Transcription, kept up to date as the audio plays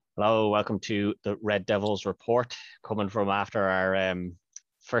Hello, welcome to the Red Devils report, coming from after our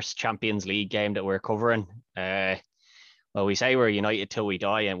first Champions League game that we're covering. Well, we say we're united till we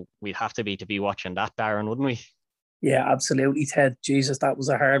die, and we'd have to be watching that, Darren, wouldn't we? Yeah, absolutely, Ted. Jesus, that was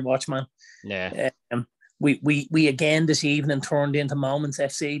a hard watch, man. Yeah, We again this evening turned into Moments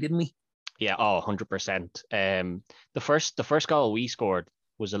FC, didn't we? yeah, 100%. The first goal we scored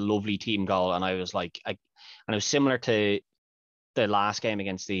was a lovely team goal, and and it was similar to the last game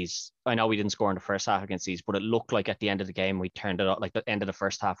against these. I know we didn't score in the first half against these, but it looked like at the end of the game we turned it on. Like the end of the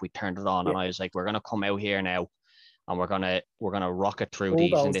first half, we turned it on, Yeah, and I was like, we're gonna come out here now, and we're gonna rock it through all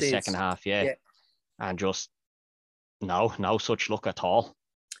these in those this second days. half, yeah. Yeah. And just no such luck at all.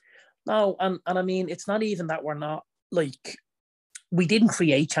 No, and I mean, it's not even that we're not like we didn't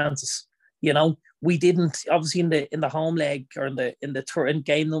create chances. We didn't obviously in the home leg or in the tour in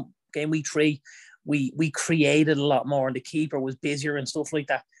game week three, we created a lot more and the keeper was busier and stuff like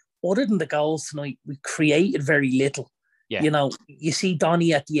that. Other than the goals tonight, we created very little. Yeah, You see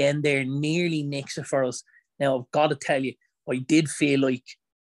Donny at the end there nearly nicks it for us. Now I've got to tell you, I did feel like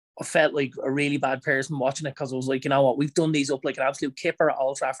I felt like a really bad person watching it because I was like, you know what, we've done these up like an absolute kipper at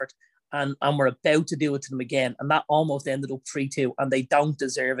Old Trafford, and we're about to do it to them again, and that almost ended up 3-2, and they don't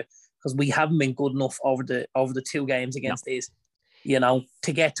deserve it because we haven't been good enough over the two games no, against these.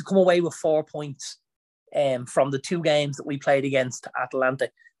 To come away with 4 points from the two games that we played against Atalanta,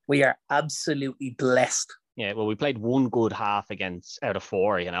 we are absolutely blessed. yeah. Well, we played one good half against out of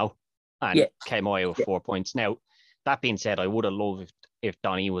four, and Yeah, came away with yeah, 4 points. Now, that being said, I would have loved if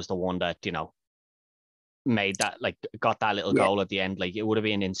Donny was the one that made that, like, got that little yeah. goal at the end. Like, it would have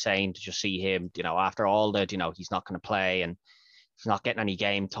been insane to just see him, after all that, he's not going to play and he's not getting any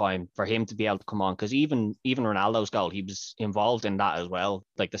game time, for him to be able to come on. Because even Ronaldo's goal, he was involved in that as well.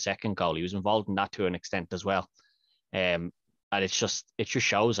 Like the second goal, he was involved in that to an extent as well. And it just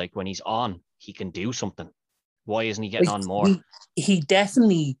shows, like, when he's on, he can do something. Why isn't he getting Like on more? he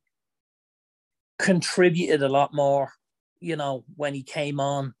definitely contributed a lot more, when he came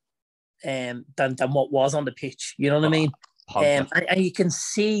on, than what was on the pitch. You know what I Oh, mean? Pogba. And you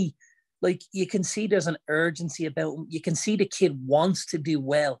can see there's an urgency about him. You can see the kid wants to do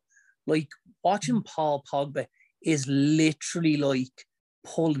well. Like watching Paul Pogba is literally like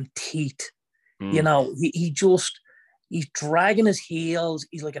pulling teeth. Mm, He's dragging his heels.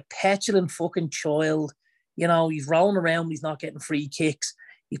 He's like a petulant fucking child. He's rolling around. He's not getting free kicks.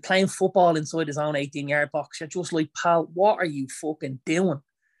 He's playing football inside his own 18-yard box. You're just like, pal, what are you fucking doing?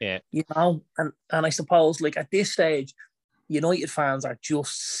 yeah, And I suppose like at this stage, United fans are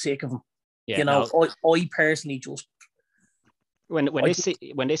just sick of him. yeah. No, I personally just when I this just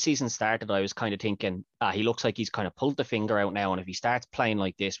when this season started, I was kind of thinking, he looks like he's kind of pulled the finger out now. And if he starts playing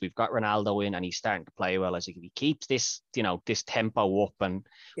like this, we've got Ronaldo in, and he's starting to play well. I was like, if he keeps this tempo up, and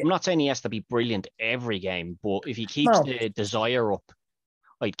yeah, I'm not saying he has to be brilliant every game, but if he keeps no, the desire up,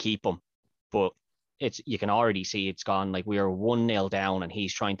 I'd keep him. But you can already see it's gone. Like, we are 1-0 down, and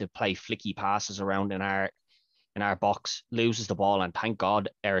he's trying to play flicky passes around in our box, loses the ball, and thank God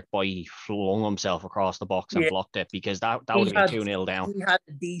Eric Boy flung himself across the box and yeah. blocked it, because that would He have been had 2-0 down. he had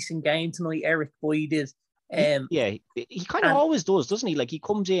a decent game tonight. Eric Boyd did, He, um, yeah, he kind of and always does, doesn't he? Like, he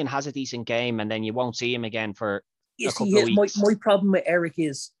comes in, has a decent game, and then you won't see him again for you a see, couple of my weeks. my problem with Eric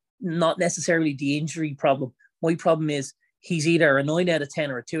is not necessarily the injury problem. My problem is he's either a 9 out of 10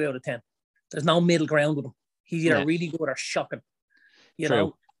 or a 2 out of 10. There's no middle ground with him. He's either Yeah, really good or shocking. You true.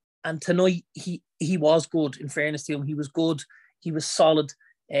 know. And tonight he was good. In fairness to him, he was good. He was solid.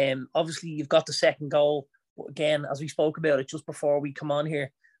 Obviously you've got the second goal, but again, as we spoke about it just before we come on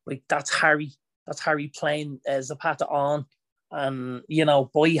here, like that's Harry. That's Harry playing Zapata on, and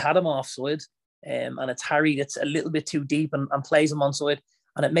Boy had him offside, and it's Harry that's a little bit too deep and plays him onside,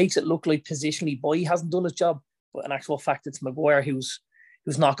 and it makes it look like positionally Boy hasn't done his job, but in actual fact it's Maguire who's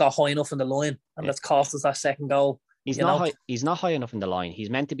not got high enough in the line, and Yeah. that's cost us that second goal. He's You not know, high. He's not high enough in the line.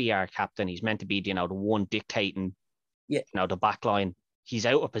 He's meant to be our captain. He's meant to be, the one dictating, yeah, the back line. He's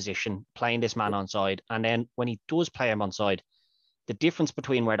out of position, playing this man on side, and then when he does play him on side, the difference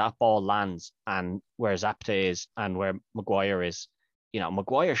between where that ball lands and where Zapta is and where Maguire is,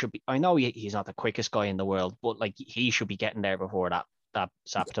 Maguire should be. I know he's not the quickest guy in the world, but like, he should be getting there before that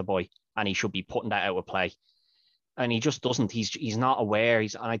Zapta boy, and he should be putting that out of play. And he just doesn't. He's not aware.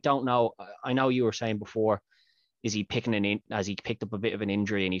 And I don't know. I know you were saying before, is he picking has he picked up a bit of an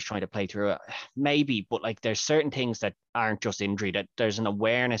injury and he's trying to play through it? Maybe, but like, there's certain things that aren't just injury, that there's an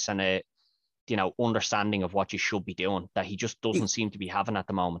awareness and a understanding of what you should be doing, that he just doesn't seem to be having at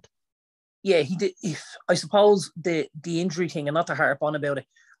the moment. yeah, he did. I suppose the injury thing, and not to harp on about it,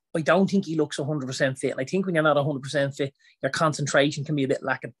 I don't think he looks 100% fit. And I think when you're not 100% fit, your concentration can be a bit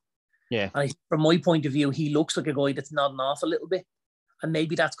lacking. Yeah. And from my point of view, he looks like a guy that's nodding off a little bit. And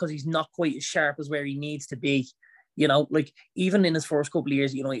maybe that's because he's not quite as sharp as where he needs to be. You know, like even in his first couple of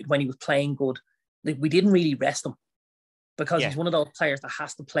years, you know, when he was playing good, like we didn't really rest him because he's one of those players that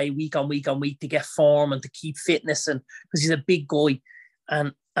has to play week on week on week to get form and to keep fitness, and because he's a big guy.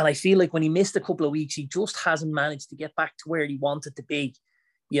 And I feel like when he missed a couple of weeks, he just hasn't managed to get back to where he wanted to be,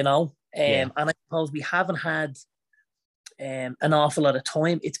 you know. And I suppose we haven't had an awful lot of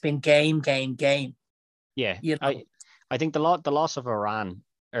time. It's been game. Yeah, you know? I think the loss of Iran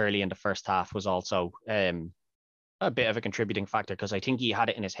early in the first half was also a bit of a contributing factor, because I think he had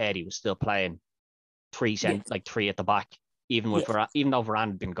it in his head he was still playing three at the back, even with even though Varane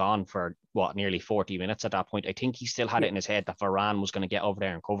had been gone for nearly 40 minutes at that point. I think he still had it in his head that Varane was going to get over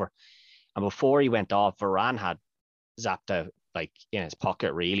there and cover. And before he went off, Varane had Zapata like in his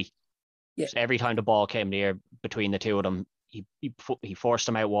pocket, really. Yeah. So every time the ball came near between the two of them, he forced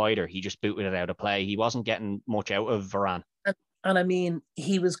him out wide, or he just booted it out of play. He wasn't getting much out of Varane. And I mean,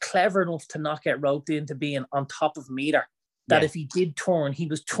 he was clever enough to not get roped into being on top of him either. That if he did turn, he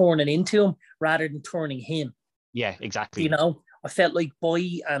was turning into him rather than turning him. Yeah, exactly. You know, I felt like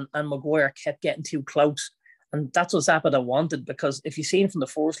Boy and Maguire kept getting too close. And that's what Zapata wanted, because if you see him from the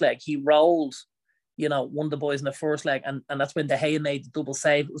first leg, he rolled, you know, one of the boys in the first leg, and that's when De Gea made the double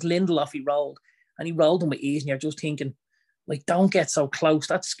save. It was Lindelof he rolled, and he rolled him with ease, and you're just thinking, like, don't get so close.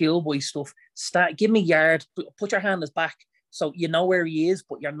 That's schoolboy stuff. Give me a yard, put your hand in his back so you know where he is,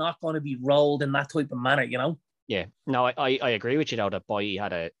 but you're not going to be rolled in that type of manner, you know? Yeah, no, I agree with you though that Boy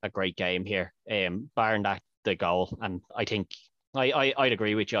had a great game here, barring the goal. And I think I'd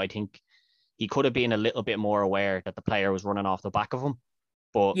agree with you. I think he could have been a little bit more aware that the player was running off the back of him.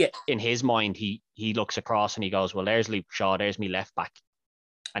 But in his mind, he looks across and he goes, well, there's Luke Shaw, there's me left back.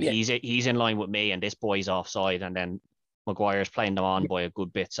 And he's in line with me, and this boy's offside, and then Maguire's playing them on by a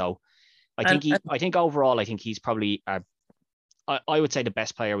good bit. So I think overall, I think he's probably I would say the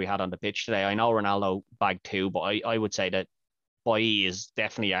best player we had on the pitch today. I know Ronaldo bagged 2, but I would say that Boy is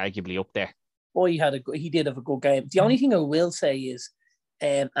definitely arguably up there. Boy he did have a good game. The only thing I will say is,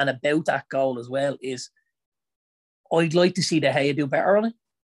 and about that goal as well, is I'd like to see De Gea do better on it.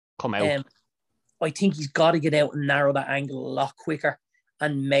 Come out. I think he's got to get out and narrow that angle a lot quicker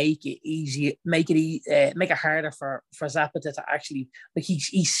and make it easy, make it harder for Zapata to actually, like,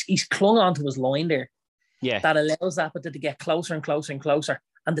 he's clung onto his line there. Yeah. That allows Zapata to get closer and closer and closer.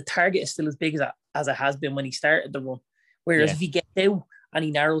 And the target is still as big as it has been when he started the run. Whereas if he gets out and he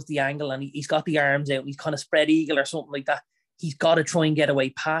narrows the angle and he's got the arms out, he's kind of spread eagle or something like that, he's got to try and get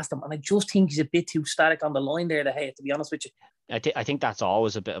away past him. And I just think he's a bit too static on the line there, to be honest with you. I think that's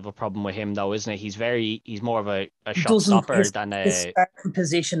always a bit of a problem with him, though, isn't it? He's more of a shot stopper than a... His starting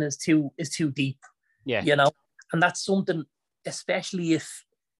position is too deep. Yeah. You know? And that's something, especially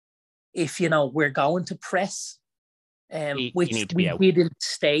if you know, we're going to press, which we did in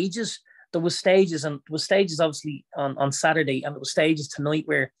stages. There was stages obviously on Saturday, and there was stages tonight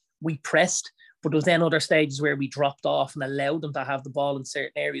where we pressed, but there was then other stages where we dropped off and allowed them to have the ball in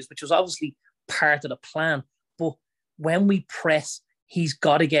certain areas, which was obviously part of the plan. But when we press, he's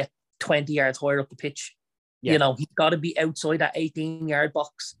got to get 20 yards higher up the pitch. Yeah. You know, he's got to be outside that 18-yard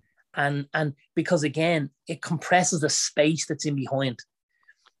box. And because, again, it compresses the space that's in behind.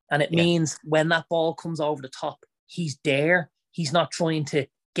 And it means when that ball comes over the top, he's there. He's not trying to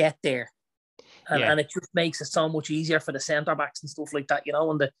get there. And it just makes it so much easier for the centre-backs and stuff like that, you know,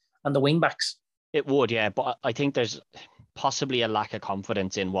 and the wing-backs. It would, yeah. But I think there's possibly a lack of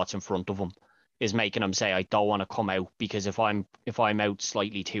confidence in what's in front of him is making him say, I don't want to come out, because if I'm out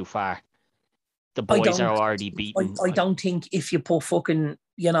slightly too far, the boys are already beaten. I don't think if you put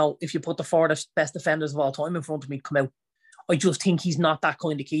if you put the 4 best defenders of all time in front of me, come out. I just think he's not that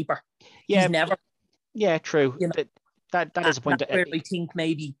kind of keeper. Yeah, he's never. Yeah, true. You know, that is a point.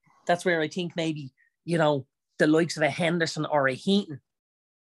 That's where I think maybe, you know, the likes of a Henderson or a Heaton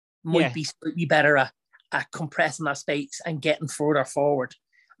might be slightly better at compressing that space and getting further forward.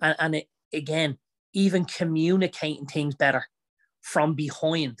 And it, again, even communicating things better from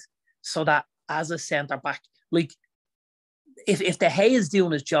behind, so that as a centre-back, like, if De Gea is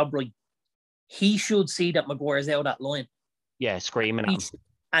doing his job right, he should see that Maguire's out that line. Yeah, screaming at him.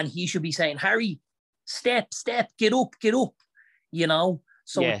 And he should be saying, Harry, step, get up. You know?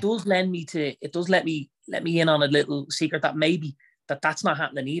 So it does let me in on a little secret that maybe that's not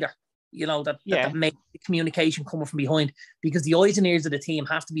happening either. You know, that make the communication coming from behind, because the eyes and ears of the team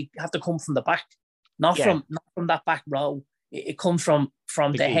have to come from the back, not from that back row. It comes from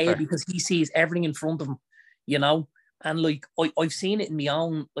De Gea, because he sees everything in front of him, you know. And like I've seen it in my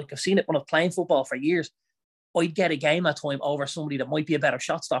own, like I've seen it when I'm playing football for years. I'd get a game at time over somebody that might be a better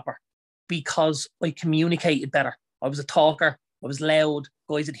shot stopper because I communicated better. I was a talker. I was loud.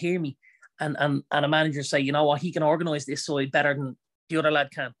 Guys would hear me. And a manager say, you know what, he can organise this side better than the other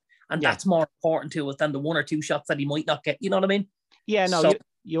lad can. And Yeah. that's more important to us than the one or two shots that he might not get. You know what I mean? Yeah, no, So,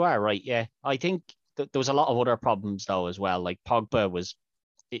 you are right. Yeah. I think there was a lot of other problems though as well. Like Pogba was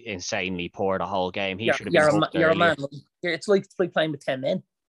insanely poor the whole game. He should have been hooked you're a earlier. man. It's like playing with 10 men.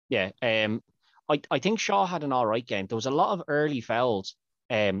 Yeah. I think Shaw had an all right game. There was a lot of early fouls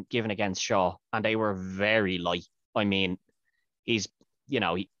given against Shaw, and they were very light. I mean, he's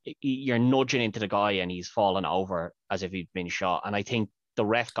you're nudging into the guy and he's fallen over as if he'd been shot. And I think the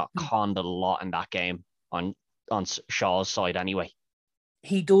ref got conned a lot in that game on Shaw's side anyway.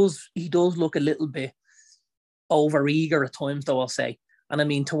 He does look a little bit over eager at times, though, I'll say. And I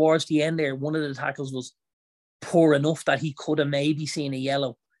mean, towards the end there, one of the tackles was poor enough that he could have maybe seen a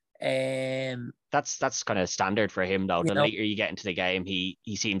yellow. That's kind of standard for him though. The later you get into the game, he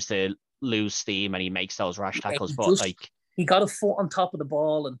seems to lose steam and he makes those rash tackles. But he got a foot on top of the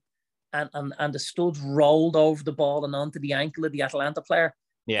ball and the studs rolled over the ball and onto the ankle of the Atalanta player.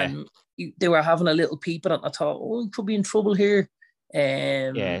 Yeah. And they were having a little peep at it. I thought, oh, he could be in trouble here.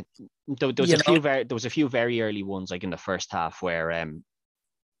 Yeah. There was a few very early ones like in the first half where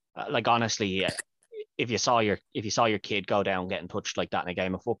like honestly, if you saw your kid go down getting touched like that in a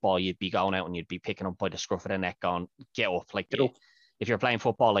game of football, you'd be going out and you'd be picking up by the scruff of the neck going, get up. Like if you're playing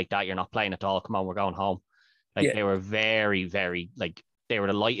football like that, you're not playing at all. Come on, we're going home. Like they were very, very, like they were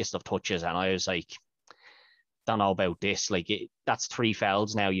the lightest of touches. And I was like, don't know about this. Like that's 3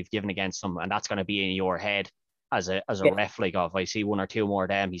 fouls now you've given against them. And that's going to be in your head as a ref. Like, oh, if I see 1 or 2 more of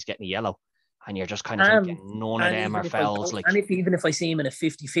them, he's getting a yellow. And you're just kind of thinking, none of them are fouls. Even if I see him in a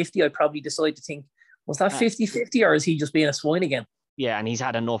 50-50, I'd probably decide to think, was that 50-50 or is he just being a swine again? Yeah, and he's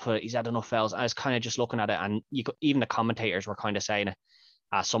had enough fouls. I was kind of just looking at it, and even the commentators were kind of saying,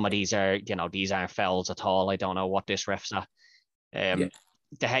 some of these are, these aren't fouls at all. I don't know what this ref's at. De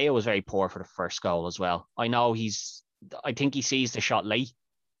Gea was very poor for the first goal as well. I know I think he sees the shot late,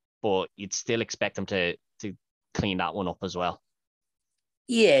 but you'd still expect him to clean that one up as well.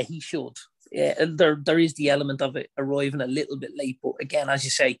 Yeah, he should. Yeah, and there is the element of it arriving a little bit late, but again, as you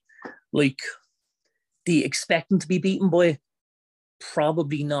say, like, do you expect him to be beaten by?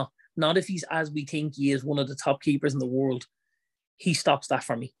 Probably not. Not if he's, as we think he is, one of the top keepers in the world. He stops that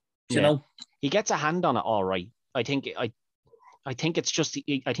for me. Do you know? He gets a hand on it all right. I think it's just,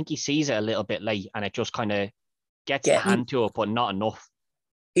 I think he sees it a little bit late and it just kind of gets a hand to it, but not enough.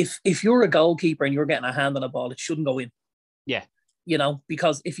 If you're a goalkeeper and you're getting a hand on a ball, it shouldn't go in. Yeah.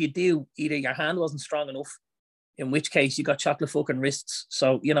 Because if you do, either your hand wasn't strong enough, in which case you got chocolate fucking wrists.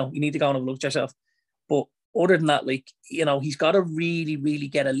 So, you need to go and have a look at yourself. But other than that, like, he's got to really, really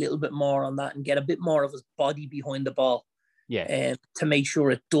get a little bit more on that and get a bit more of his body behind the ball. Yeah. To make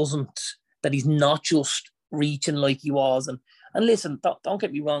sure that he's not just reaching like he was. And listen, don't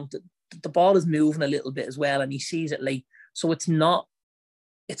get me wrong, the ball is moving a little bit as well and he sees it late. So it's not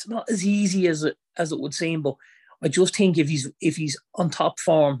as easy as it would seem, but I just think if he's on top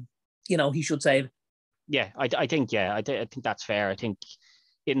form, he should save it. Yeah, I think that's fair. I think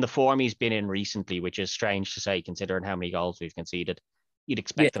in the form he's been in recently, which is strange to say considering how many goals we've conceded, you'd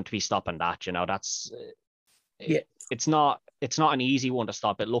expect him to be stopping that. That's it's not an easy one to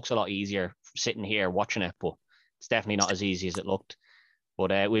stop. It looks a lot easier sitting here watching it, but it's definitely not as easy as it looked.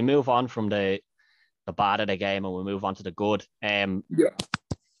 But we move on from the bad of the game and we move on to the good. The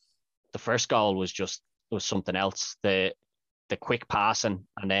first goal was something else. The quick passing,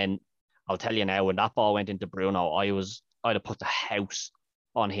 and then I'll tell you now, when that ball went into Bruno, I'd have put the house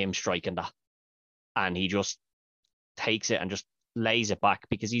on him striking that, and he just takes it and just lays it back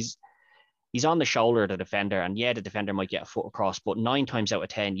because he's on the shoulder of the defender, and the defender might get a foot across, but 9 times out of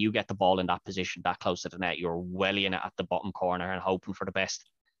 10, you get the ball in that position that close to the net, you're wellying it at the bottom corner and hoping for the best.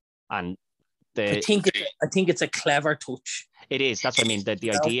 And I think it's a clever touch. It is. That's what I mean.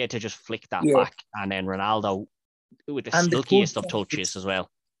 The idea to just flick that back, and then Ronaldo with the silkiest of touches as well.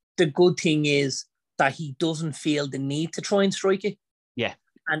 The good thing is that he doesn't feel the need to try and strike it. Yeah.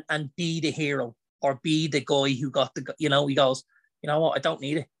 And be the hero or be the guy who got he goes, you know what, I don't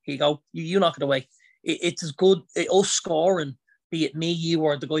need it. Here you go. You knock it away. It's as good. Us scoring, be it me, you,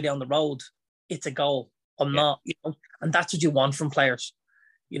 or the guy down the road, it's a goal. I'm not, and that's what you want from players.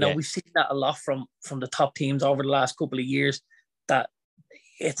 We've seen that a lot from the top teams over the last couple of years, that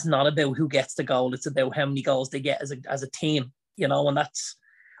it's not about who gets the goal. It's about how many goals they get as a team, and that's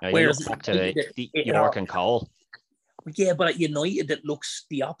whereas look up to the York and Cole. Yeah, but at United, it looks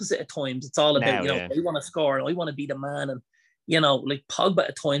the opposite at times. It's all about, Now, yeah. I want to score and I want to be the man. And, like Pogba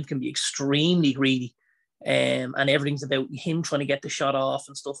at times can be extremely greedy. And everything's about him trying to get the shot off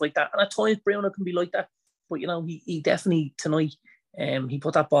and stuff like that. And at times, Bruno can be like that. But, he definitely tonight, he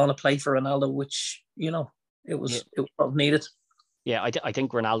put that ball in play for Ronaldo, which, it was needed. Yeah, I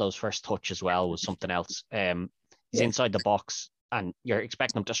think Ronaldo's first touch as well was something else. He's inside the box and you're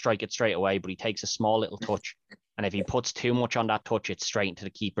expecting him to strike it straight away, but he takes a small little touch. And if he puts too much on that touch, it's straight into the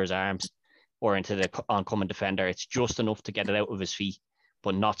keeper's arms or into the oncoming defender. It's just enough to get it out of his feet,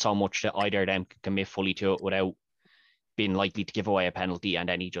 but not so much that either of them can commit fully to it without being likely to give away a penalty. And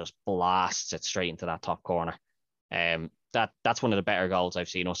then he just blasts it straight into that top corner. That's one of the better goals I've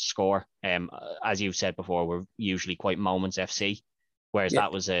seen us score. As you've said before, we're usually quite moments FC, whereas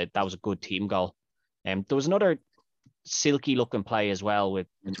that was a good team goal. There was another silky looking play as well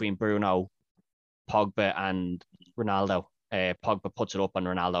between Bruno, Pogba, and Ronaldo. Pogba puts it up and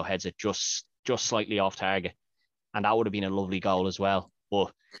Ronaldo heads it just slightly off target, and that would have been a lovely goal as well.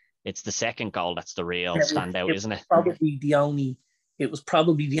 But it's the second goal that's the real standout, isn't it? It was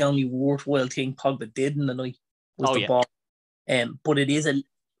probably the only worthwhile thing Pogba did in the night was the ball. But there's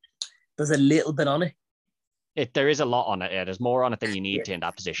a little bit on it. There is a lot on it. Yeah, there's more on it than you need to in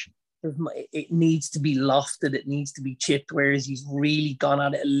that position. It needs to be lofted. It needs to be chipped. Whereas he's really gone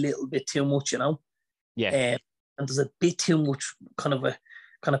at it a little bit too much, Yeah. And there's a bit too much kind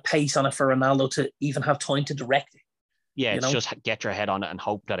of pace on it for Ronaldo to even have time to direct it. Yeah, it's just get your head on it and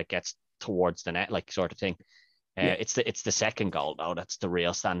hope that it gets towards the net, like sort of thing. It's the second goal though that's the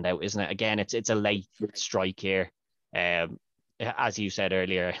real standout, isn't it? Again, it's a late strike here. As you said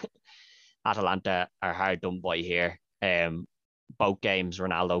earlier, Atalanta are hard done by here. Both games,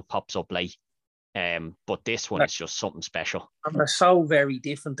 Ronaldo pops up late. But this one is just something special. And they're so very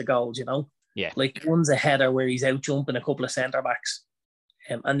different, the goals, Yeah. Like one's a header where he's out jumping a couple of centre backs.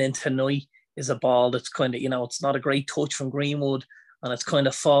 And then tonight is a ball that's kind of, it's not a great touch from Greenwood and it's kind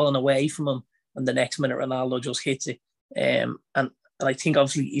of fallen away from him. And the next minute, Ronaldo just hits it. And I think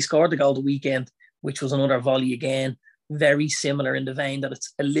obviously he scored the goal the weekend, which was another volley again. Very similar in the vein that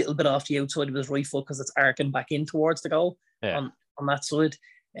it's a little bit off the outside of his right foot because it's arcing back in towards the goal on that side.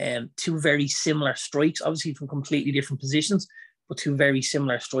 Two very similar strikes, obviously from completely different positions, but two very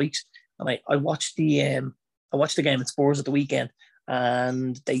similar strikes. And I watched the game at Spurs at the weekend,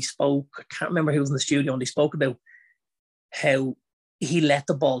 and they spoke. I can't remember who was in the studio, and they spoke about how he let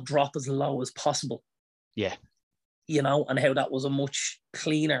the ball drop as low as possible. Yeah, and how that was a much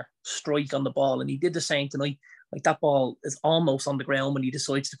cleaner strike on the ball, and he did the same tonight. Like that ball is almost on the ground when he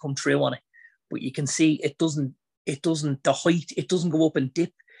decides to come through on it, but you can see it doesn't the height, it doesn't go up and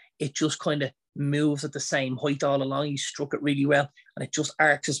dip. It just kind of moves at the same height all along. He struck it really well, and it just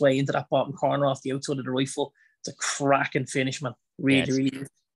arcs his way into that bottom corner off the outside of the right foot. It's a cracking finish, man. Really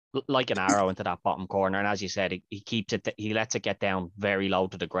like an arrow into that bottom corner. And as you said, he keeps it, he lets it get down very low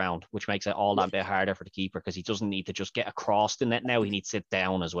to the ground, which makes it all that bit harder for the keeper because he doesn't need to just get across the net now. He needs to sit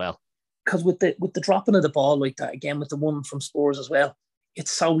down as well. Because with the dropping of the ball like that, again with the one from Spurs as well,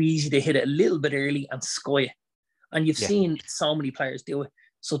 it's so easy to hit it a little bit early and sky it. And you've seen so many players do it.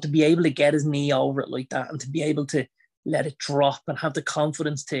 So to be able to get his knee over it like that and to be able to let it drop and have the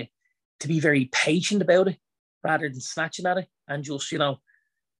confidence to be very patient about it rather than snatching at it and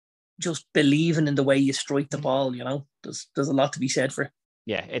just believing in the way you strike the ball, there's a lot to be said for it.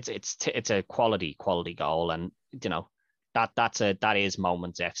 Yeah, it's a quality goal, and that is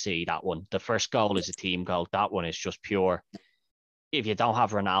Moments FC. That one, the first goal is a team goal. That one is just pure. If you don't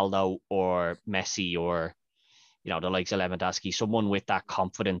have Ronaldo or Messi or the likes of Lewandowski, someone with that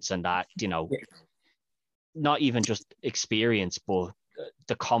confidence and that not even just experience, but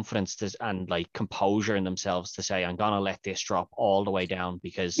the confidence and like composure in themselves to say, I'm gonna let this drop all the way down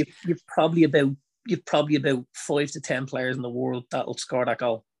because you've probably about 5 to 10 players in the world that'll score that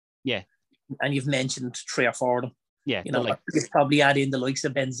goal. Yeah, and you've mentioned 3 or 4 of them. Yeah, you probably add in the likes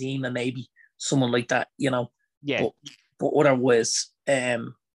of Benzema, maybe someone like that. Yeah, but otherwise,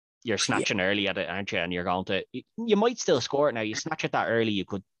 you're snatching early at it, aren't you? And you're going to, you might still score it now. You snatch it that early, you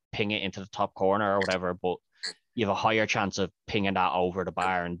could ping it into the top corner or whatever, but you have a higher chance of pinging that over the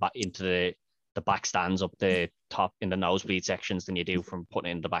bar and into the back stands up the top in the nosebleed sections than you do from putting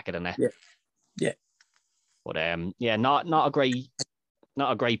it in the back of the net. Yeah. But not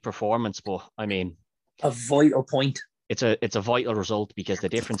a great performance, but I mean, a vital point. It's a vital result because the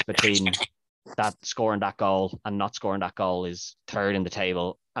difference between that scoring that goal and not scoring that goal is third in the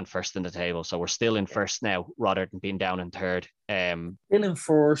table and first in the table. So we're still in first now rather than being down in third. Still in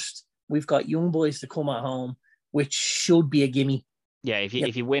first. We've got young boys to come at home, which should be a gimme. Yeah, You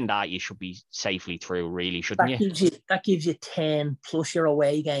if you win that, you should be safely through, really, shouldn't that you? gives you 10 plus your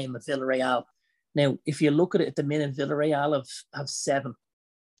away game at Villarreal. Now, if you look at it at the minute, Villarreal have 7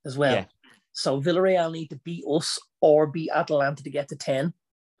 as Yeah, well. So Villarreal need to beat us or beat Atalanta to get to 10,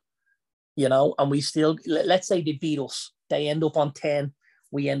 and we still, let's say they beat us, they end up on 10,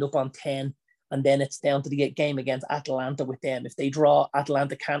 we end up on 10, and then it's down to the game against Atalanta with them. If they draw,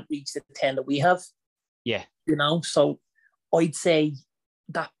 Atalanta can't reach the 10 that we have, yeah. so I'd say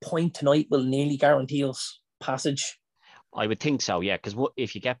that point tonight will nearly guarantee us passage. I would think so, yeah, because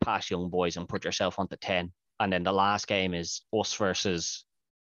if you get past Young Boys and put yourself onto 10, and then the last game is us versus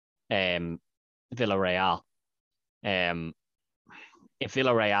Villarreal. Um, if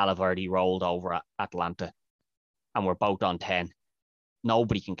Villarreal have already rolled over at Atalanta and we're both on 10,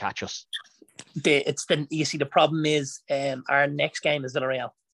 nobody can catch us. You see, the problem is our next game is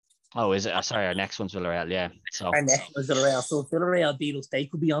Villarreal. Oh, is it? Sorry, our next one's Villarreal, yeah. So Our next one is Villarreal. So if Villarreal beat us, they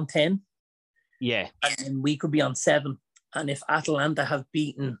could be on 10. Yeah. And then we could be on 7. And if Atalanta have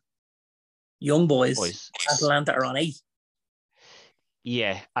beaten Young Boys. Atalanta are on 8.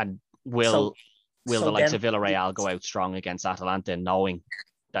 Yeah, and will the likes of Villarreal go out strong against Atalanta, knowing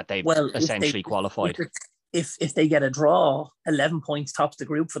that they've essentially qualified? If they get a draw, 11 points tops the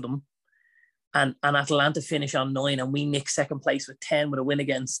group for them, and Atalanta finish on 9, and we nick second place with 10 with a win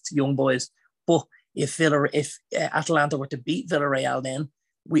against Young Boys. But if Atalanta were to beat Villarreal, then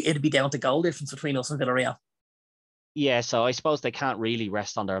it'd be down to goal difference between us and Villarreal. Yeah, so I suppose they can't really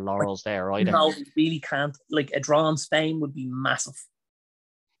rest on their laurels there either. No, they really can't. Like, a draw in Spain would be massive.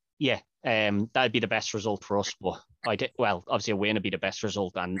 Yeah, that'd be the best result for us. But obviously a win would be the best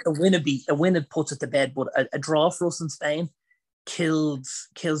result, and a win puts it to bed. But a draw for us in Spain kills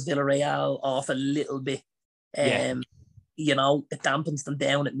Villarreal off a little bit. It dampens them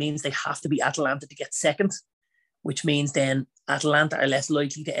down. It means they have to be Atalanta to get second, which means then Atalanta are less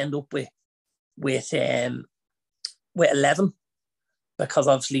likely to end up with 11, because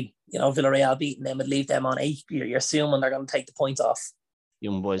obviously, Villarreal beating them would leave them on 8. You're assuming they're going to take the points off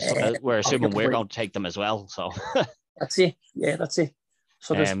Young Boys. We're assuming we're going to take them as well. So that's it. Yeah, that's it.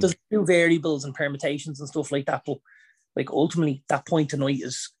 So there's two variables and permutations and stuff like that. But like, ultimately, that point tonight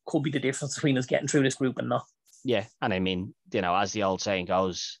could be the difference between us getting through this group and not. Yeah, and I mean, as the old saying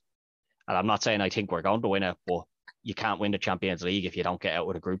goes, and I'm not saying I think we're going to win it, but you can't win the Champions League if you don't get out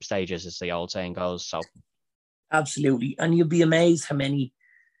of the group stages, as the old saying goes. So absolutely, and you'll be amazed how many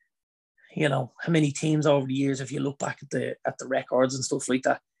teams over the years, if you look back at the records and stuff like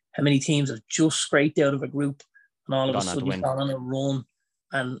that, how many teams have just scraped out of a group and all of a sudden gone on a run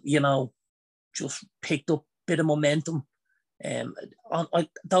and just picked up a bit of momentum.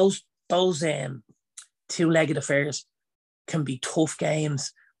 Those two-legged affairs can be tough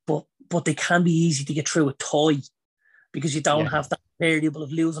games, but they can be easy to get through a tie, because you don't have that variable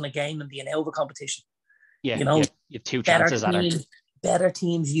of losing a game and being out of a competition. Yeah, you have two chances at it. Better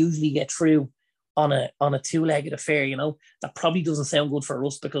teams usually get through on a two-legged affair. That probably doesn't sound good for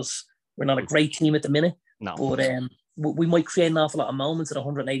us because we're not a great team at the minute. No, but we might create an awful lot of moments at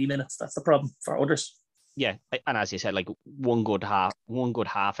 180 minutes. That's the problem for others. Yeah, and as you said, like one good half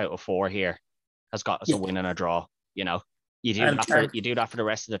out of 4 here has got us a win and a draw. You do that for the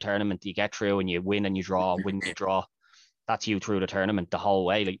rest of the tournament. You get through and you win and you draw, win and you draw. That's you through the tournament the whole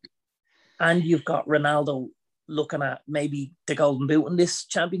way. And you've got Ronaldo looking at maybe the golden boot in this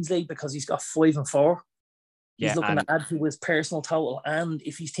Champions League, because he's got 5 and 4. He's looking to add to his personal total, and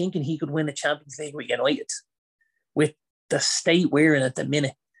if he's thinking he could win the Champions League with United, with the state we're in at the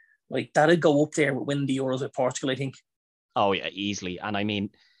minute, like, that'd go up there with winning the Euros with Portugal, I think. Oh yeah, easily. And I mean,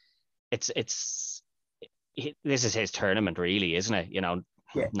 this is his tournament, really, isn't it?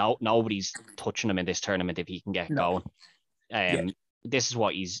 Nobody's touching him in this tournament if he can get going. This is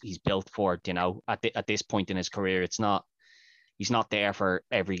what he's built for. At this point in his career, he's not there for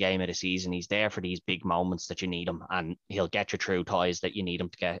every game of the season. He's there for these big moments that you need him, and he'll get you through ties that you need him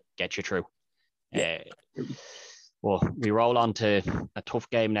to get you through. Well, we roll on to a tough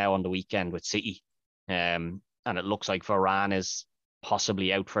game now on the weekend with City, and it looks like Varane is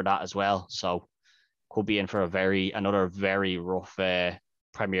possibly out for that as well. So could be in for another very rough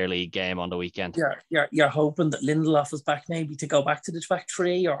Premier League game on the weekend. You're hoping that Lindelof is back, maybe to go back to the back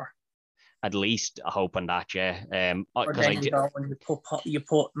 3, or at least hoping that, yeah. Because you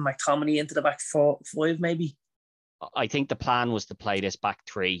put McTominay into the back 5, maybe. I think the plan was to play this back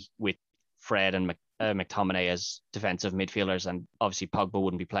 3 with Fred and McTominay as defensive midfielders, and obviously Pogba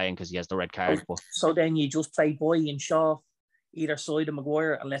wouldn't be playing because he has the red card. So then you just play Boy and Shaw either side of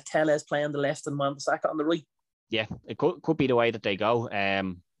Maguire and let Tellez play on the left and Wan-Bissaka on the right. Yeah, it could be the way that they go.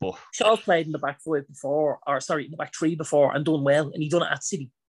 But Shaw's played in the back five before, in the back three before, and done well, and he done it at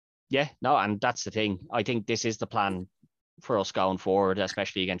City. yeah, no, and that's the thing. I think this is the plan for us going forward,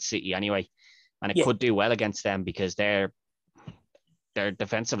 especially against City anyway. And it could do well against them because they're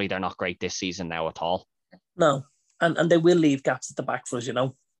defensively, they're not great this season now at all. No, and they will leave gaps at the back for us,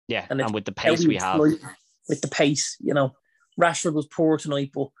 Yeah, and with the pace we have. With the pace, Rashford was poor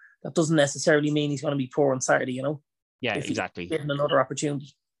tonight, but that doesn't necessarily mean he's going to be poor on Saturday, Yeah, if exactly. Given another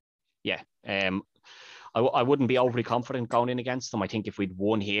opportunity. Yeah. I wouldn't be overly confident going in against them. I think if we'd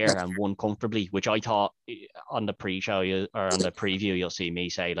won here and won comfortably, which I thought on the pre-show or on the preview, you'll see me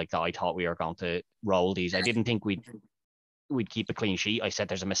say like that I thought we were going to roll these. I didn't think we'd keep a clean sheet. I said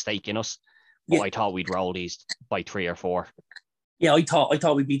there's a mistake in us, but I thought we'd roll these by 3 or 4. Yeah, I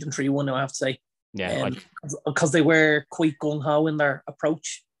thought we beat them 3-1 now, I have to say. Yeah. Because they were quite gung-ho in their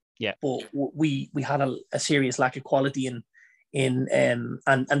approach. Yeah. But we had a serious lack of quality and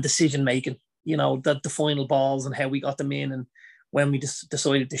decision making. The final balls and how we got them in and when we just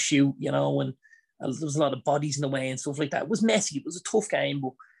decided to shoot, and there was a lot of bodies in the way and stuff like that. It was messy. It was a tough game,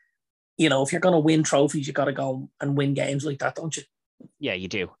 but if you're going to win trophies, you got to go and win games like that, don't you? Yeah, you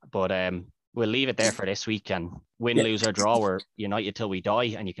do. But we'll leave it there for this week, and win, lose or draw, we're united till we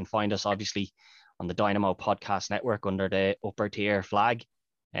die. And you can find us obviously on the Dynamo Podcast Network under the upper tier flag,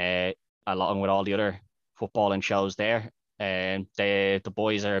 along with all the other footballing shows there. And the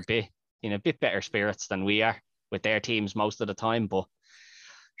boys are in a bit better spirits than we are with their teams most of the time. But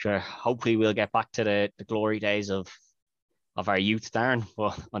sure, hopefully we'll get back to the glory days of our youth, Darren.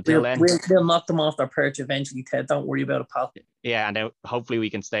 But until then, we'll knock them off their perch eventually, Ted. Don't worry about it, pal. Yeah, and hopefully we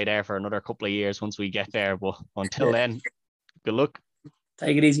can stay there for another couple of years once we get there. But until then, good luck.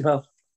 Take it easy, pal.